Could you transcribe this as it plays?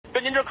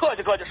跟您这客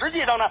气客气，实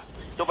际上呢，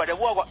就把这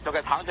倭瓜就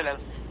给藏起来了。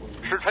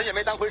使臣也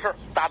没当回事，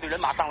大队人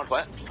马上了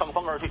船，乘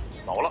风而去，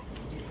走了。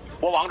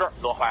国王这儿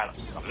乐坏了，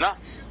怎么呢？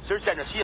今儿见着西